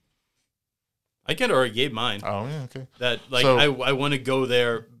 I kind of already gave mine. Oh, yeah, okay. That, I want to go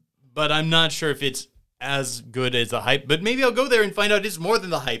there, but I'm not sure if it's as good as the hype. But maybe I'll go there and find out it's more than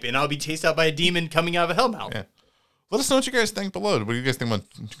the hype, and I'll be chased out by a demon coming out of a hellmouth. Yeah. Let us know what you guys think below. What do you guys think about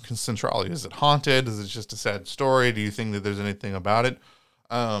Centralia? Is it haunted? Is it just a sad story? Do you think that there's anything about it?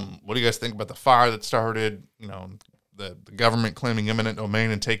 What do you guys think about the fire that started? The government claiming eminent domain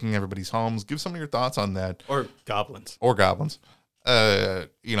and taking everybody's homes. Give some of your thoughts on that. Or goblins.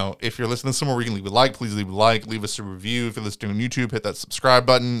 If you're listening somewhere where you can leave a like, please leave a like. Leave us a review. If you're listening on YouTube, hit that subscribe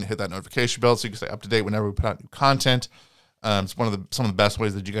button. Hit that notification bell so you can stay up to date whenever we put out new content. It's some of the best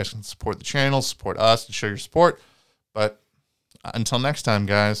ways that you guys can support the channel, support us, and show your support. But until next time,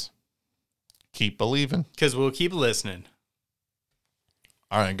 guys, keep believing. Because we'll keep listening.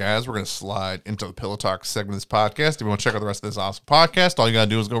 All right, guys, we're going to slide into the Pillow Talk segment of this podcast. If you want to check out the rest of this awesome podcast, all you got to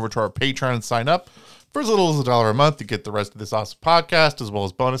do is go over to our Patreon and sign up. For as little as $1 a month, you get the rest of this awesome podcast, as well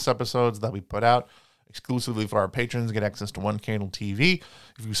as bonus episodes that we put out exclusively for our patrons. Get access to One Candle TV.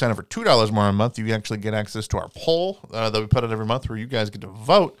 If you sign up for $2 more a month, you actually get access to our poll that we put out every month, where you guys get to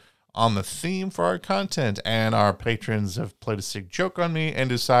vote on the theme for our content. And our patrons have played a sick joke on me and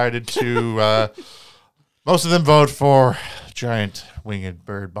decided to... most of them vote for giant winged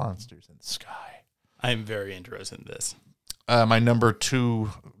bird monsters in the sky. I'm very interested in this. My number 2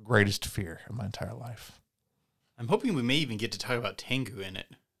 greatest fear in my entire life. I'm hoping we may even get to talk about Tengu in it.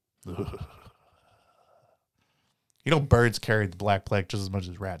 Birds carried the Black Plague just as much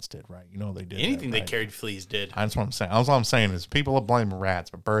as rats did, right? They did. Anything that carried fleas did. That's what I'm saying. All I'm saying is people blame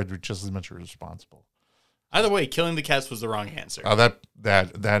rats, but birds were just as much responsible. Either way, killing the cats was the wrong answer. Oh, that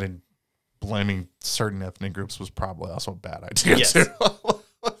and blaming certain ethnic groups was probably also a bad idea too.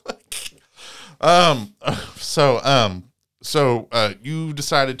 So you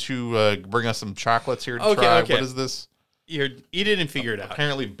decided to bring us some chocolates here to try. Okay. What is this? Eat it and figure it out.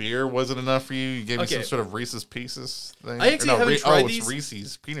 Apparently beer wasn't enough for you. You gave me some sort of Reese's Pieces thing. I actually haven't tried these. It's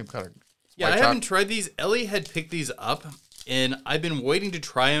Reese's peanut butter. Yeah, I haven't tried these. Ellie had picked these up, and I've been waiting to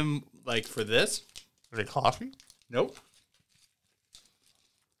try them for this. Are they coffee? Nope.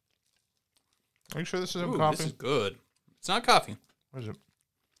 Are you sure this isn't coffee? This is good. It's not coffee. What is it?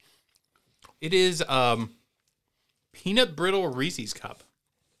 It is peanut brittle Reese's cup.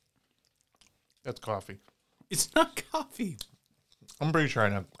 That's coffee. It's not coffee. I'm pretty sure I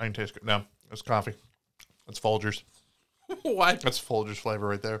can taste it. No, it's coffee. That's Folgers. What? That's Folgers flavor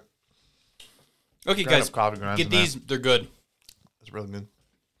right there. Okay, guys, get these. They're good. It's really good.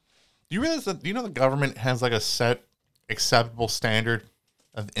 Do you realize that? Do you know the government has a set acceptable standard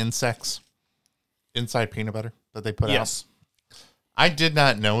of insects inside peanut butter that they put out? Yes. I did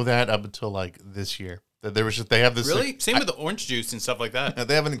not know that up until this year. That they have this really same with the orange juice and stuff like that.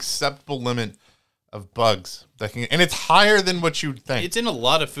 They have an acceptable limit of bugs that can, and it's higher than what you'd think. It's in a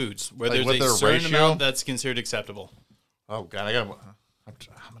lot of foods where there's a certain amount that's considered acceptable. Oh God, I got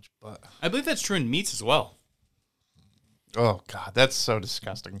how much bug? I believe that's true in meats as well. Oh God, that's so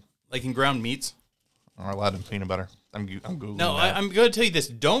disgusting. Like in ground meats. Or allowed in peanut butter. I'm Googling No, that. I'm going to tell you this.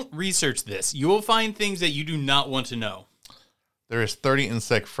 Don't research this. You will find things that you do not want to know. There is 30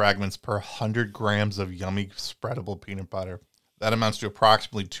 insect fragments per 100 grams of yummy spreadable peanut butter. That amounts to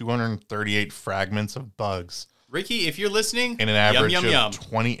approximately 238 fragments of bugs. Ricky, if you're listening, in an average of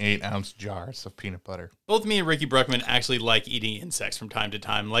 28-ounce jars of peanut butter. Both me and Ricky Bruckman actually like eating insects from time to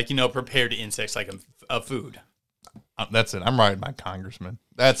time. Like, prepared insects like a food. That's it. I'm writing my congressman.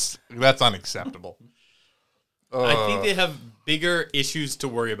 That's unacceptable. I think they have bigger issues to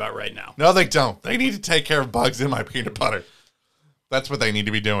worry about right now. No, they don't. They need to take care of bugs in my peanut butter. That's what they need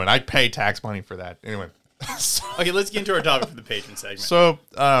to be doing. I pay tax money for that. Anyway. Okay, let's get into our topic for the patron segment. So,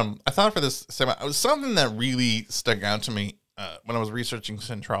 I thought for this segment, it was something that really stuck out to me when I was researching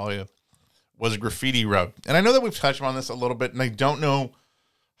Centralia was Graffiti Road. And I know that we've touched on this a little bit, and I don't know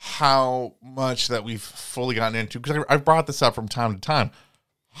how much that we've fully gotten into, because I've brought this up from time to time,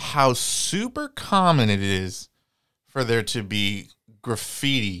 how super common it is for there to be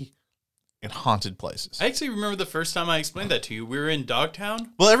graffiti in haunted places. I actually remember the first time I explained that to you. We were in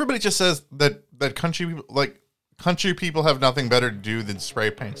Dogtown. Well, everybody just says that country people have nothing better to do than spray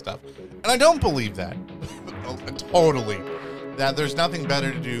paint stuff. And I don't believe that. Totally. That there's nothing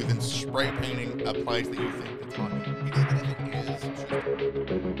better to do than spray painting a place that you think that's haunted.